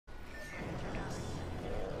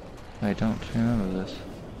I don't remember this.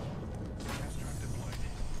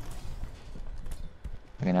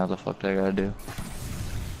 Okay, now what the fuck do I gotta do?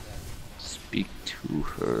 Speak to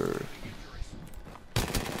her.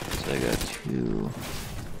 So I got to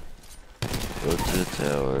go to the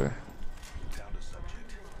tower.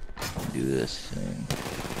 Do this thing.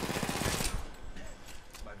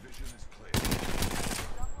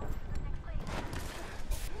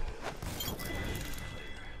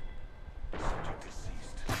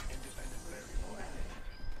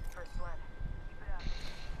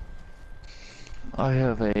 I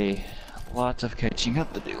have lots of catching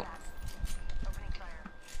up to do.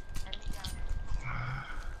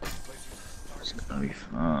 It's gonna be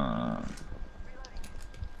fun.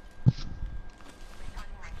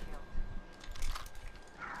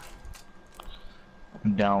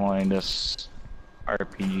 I'm downloading this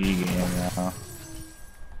RPG game now.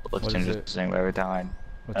 It looks interesting every time.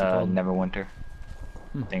 What's it called? Neverwinter.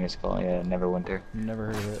 I think it's called, yeah, Neverwinter. Never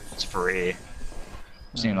heard of it. It's free.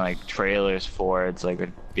 I've seen like trailers for it. It's like a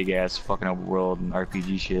big ass fucking open world and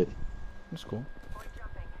RPG shit. That's cool.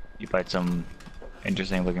 You fight some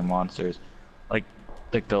interesting looking monsters. Like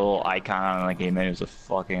the little icon on the game is a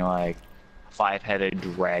fucking like 5-headed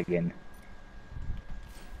dragon.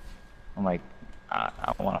 I'm like,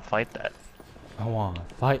 I want to fight that. I want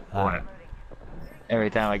to fight that. Every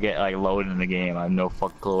time I get like loaded in the game, I have no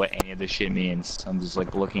fucking clue what any of this shit means. I'm just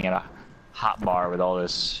like looking at a hotbar with all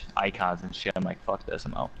this icons and shit. I'm like, fuck this,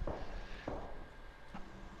 I'm out.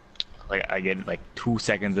 Like I get like 2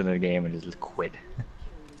 seconds into the game and just quit.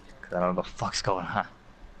 Cause I don't know what the fuck's going on.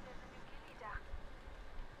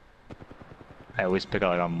 I always pick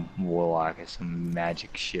out like a warlock or some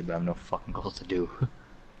magic shit, but I have no fucking goals to do.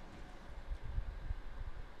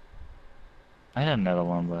 I had another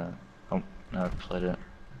one, but oh, never played it.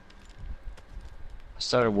 I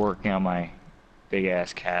started working on my big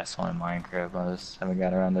ass castle in Minecraft, but I just haven't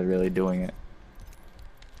got around to really doing it.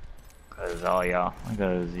 Cause all y'all,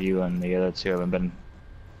 because you and the other two haven't been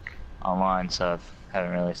online, so I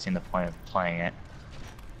haven't really seen the point of playing it.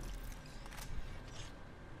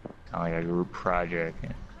 Kinda like a group project.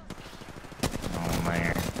 Oh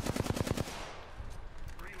man.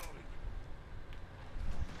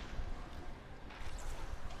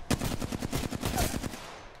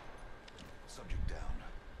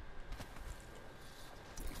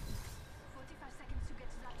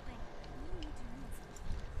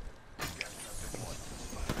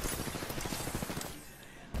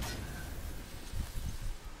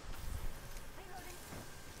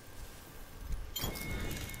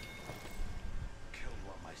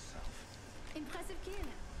 Impressive kill.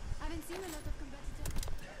 I haven't seen a lot of competitors.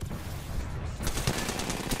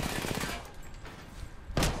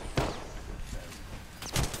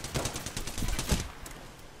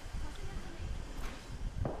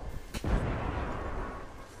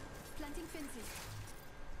 Planting fences.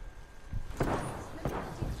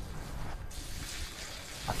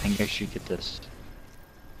 I think I should get this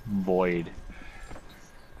void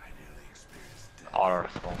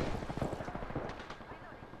article.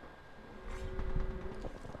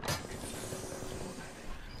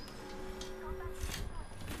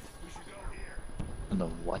 The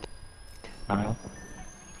what? Tile?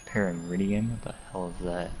 Parameridian? What the hell is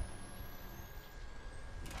that?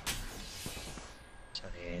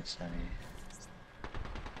 78, 78.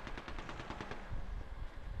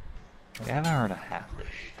 Like, I haven't heard of half this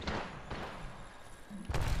shit.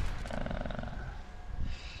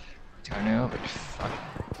 Turn it over. Fuck.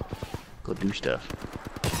 Go do stuff.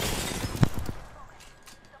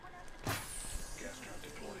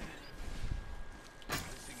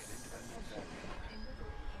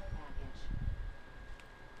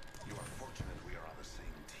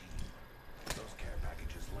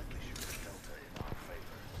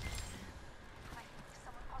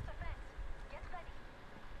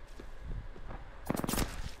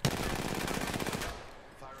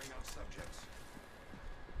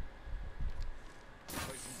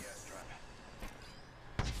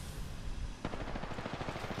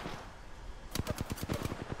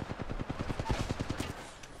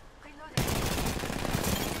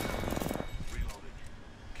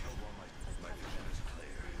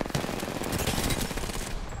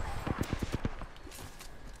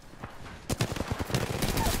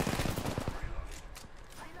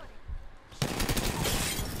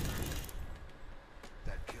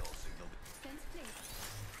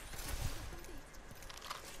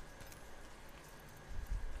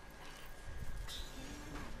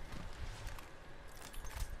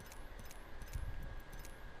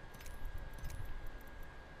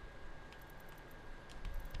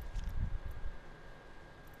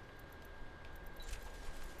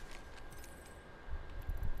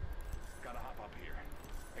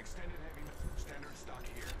 Extended heavy standard stock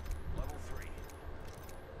here. Level 3.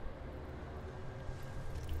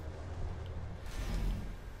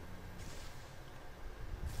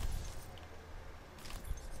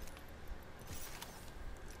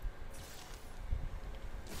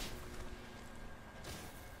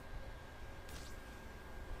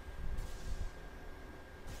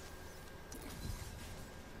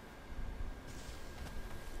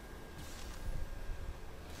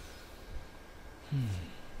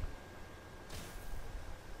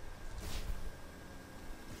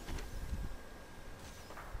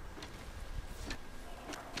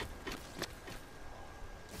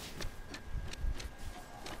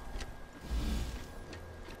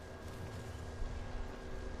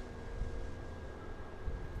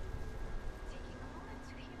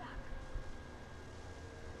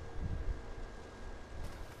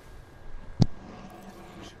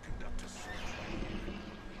 We should conduct a search right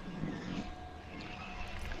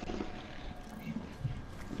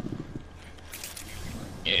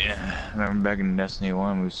here. Yeah, I remember back in Destiny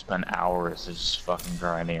 1, we spent hours just fucking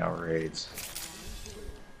grinding out raids.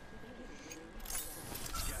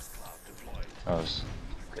 Gas cloud deployed. That was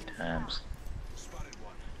good times. Spotted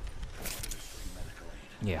one. Administering medical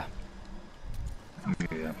aid. Yeah.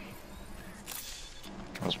 Yeah.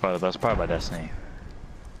 That's probably the best part about Destiny.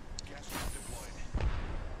 Gas cloud deployed.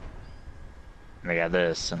 I got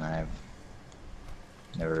this, and I've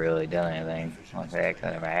never really done anything. Like, I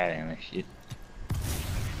actually never had any of this shit.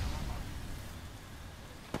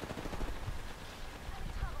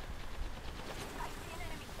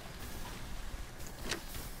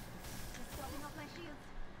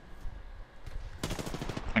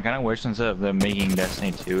 I kind of wish instead of them making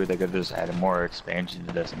Destiny 2, they could have just added more expansion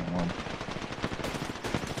to Destiny 1.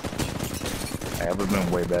 That would have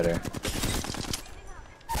been way better.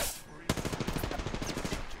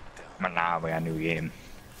 But nah, we got a new game.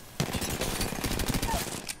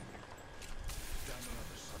 Down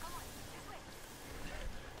another sub.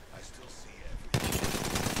 I still see everything.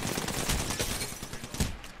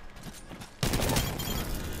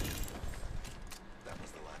 That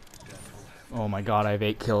was the last. Death will have. Oh my god, I have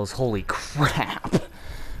 8 kills. Holy crap.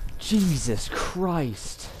 Jesus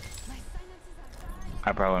Christ. My silences are dying.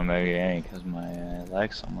 I probably wouldn't make it any because my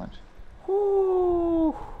lag so much.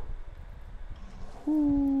 Whoo.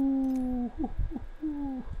 Whoo.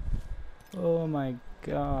 Oh my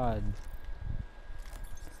god.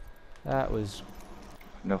 That was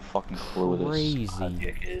No fucking clue what Crazy. this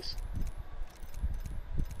object is.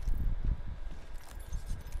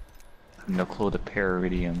 No clue what the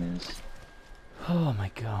Paravidium is. oh my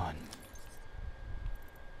god.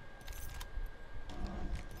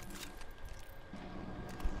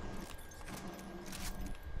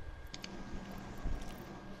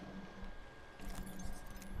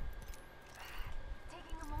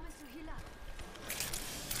 Taking a moment to heal up.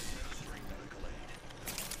 Administering medical aid.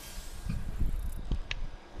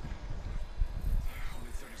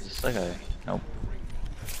 Only 30 Is this like a... Nope. ring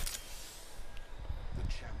movement. The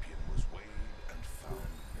champion was weighed and found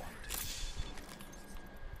wanting.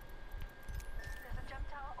 There's a jump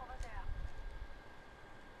tower over there.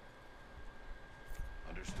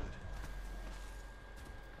 Understood.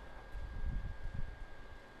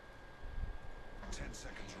 Ten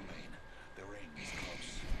seconds remain. The ring is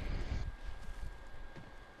close.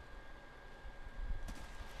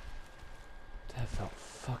 That felt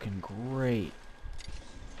fucking great.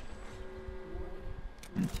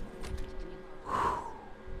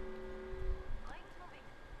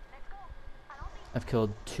 I've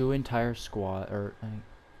killed 2 entire squad, or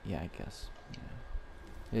yeah, I guess.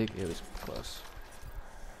 Yeah. It was close.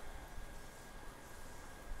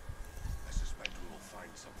 I suspect we will find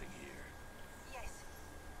something here. Yes.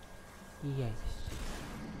 Yes.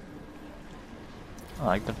 I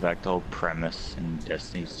like the fact the whole premise in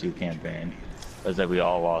Destiny's 2 campaign was that we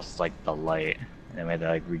all lost like the light and then we had to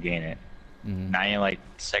like regain it. Mm-hmm. Now in like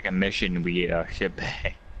second mission we get our shit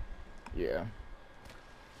back. Yeah.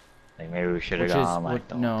 Like maybe we should have Which is gone like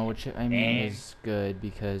the no, which I mean Dang. is good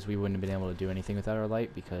because we wouldn't have been able to do anything without our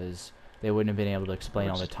light because they wouldn't have been able to explain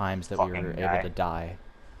all the Just times that we were fucking able die. to die.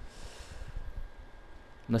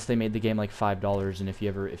 Unless they made the game like $5 and if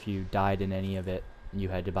you died in any of it, you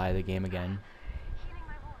had to buy the game again. Healing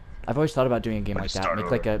my wounds. I've always thought about doing a game Or like just that. start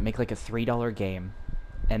Make like a $3 game,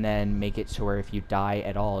 and then make it to where if you die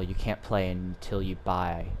at all, you can't play until you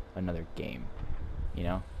buy another game. You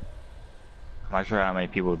know? I'm not sure how many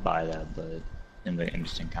people would buy that, but in the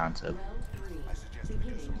interesting concept. I suggest we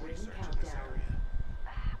do some research in this area.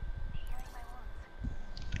 Healing my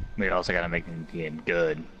wounds. We also gotta make the game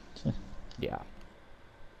good. Yeah.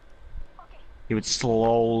 Okay. He would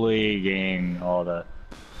slowly gain all the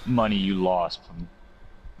money you lost from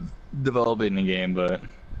developing the game, but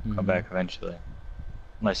come Mhm. back eventually.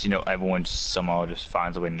 Unless, you know, everyone somehow just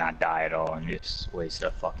finds a way to not die at all and just waste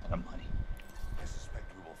a fuck ton of money. I suspect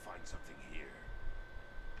we will find something here.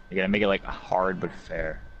 You gotta make it like hard but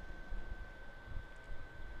fair.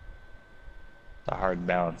 It's a hard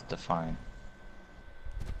balance to find.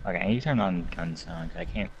 Okay, I need to turn on gun sound. I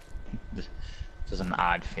can't. This is an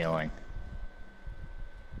odd feeling.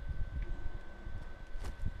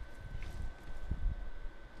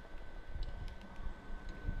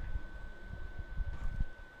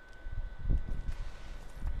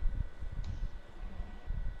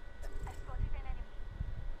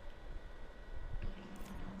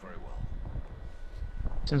 Very well.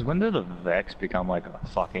 Since when did the Vex become like a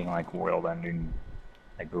fucking like world-ending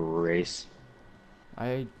like race?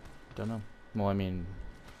 I don't know. Well, I mean,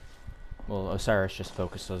 well, Osiris just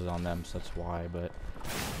focuses on them, so that's why. But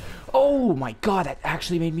oh my god, that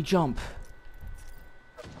actually made me jump.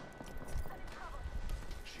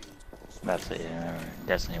 That's it.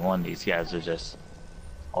 Destiny 1. These guys are just.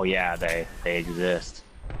 Oh yeah, they exist.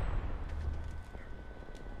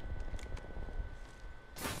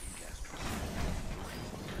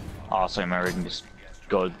 Also, remember you can just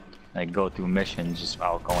go through missions just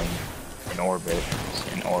while going in orbit,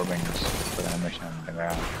 just in orbit, and just put a mission on the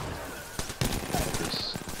ground.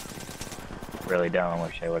 Just really dumb. I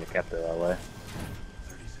wish I would have kept it that way.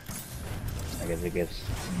 I guess it gives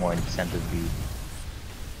more incentive to be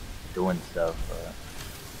doing stuff, but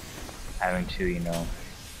having to, you know,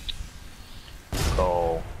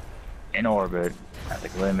 go in orbit, have the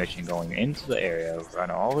complete mission, going into the area, run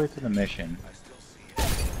all the way to the mission.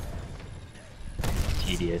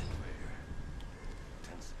 Tedious.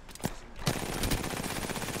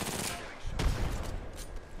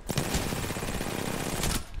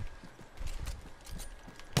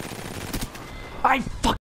 I fuck.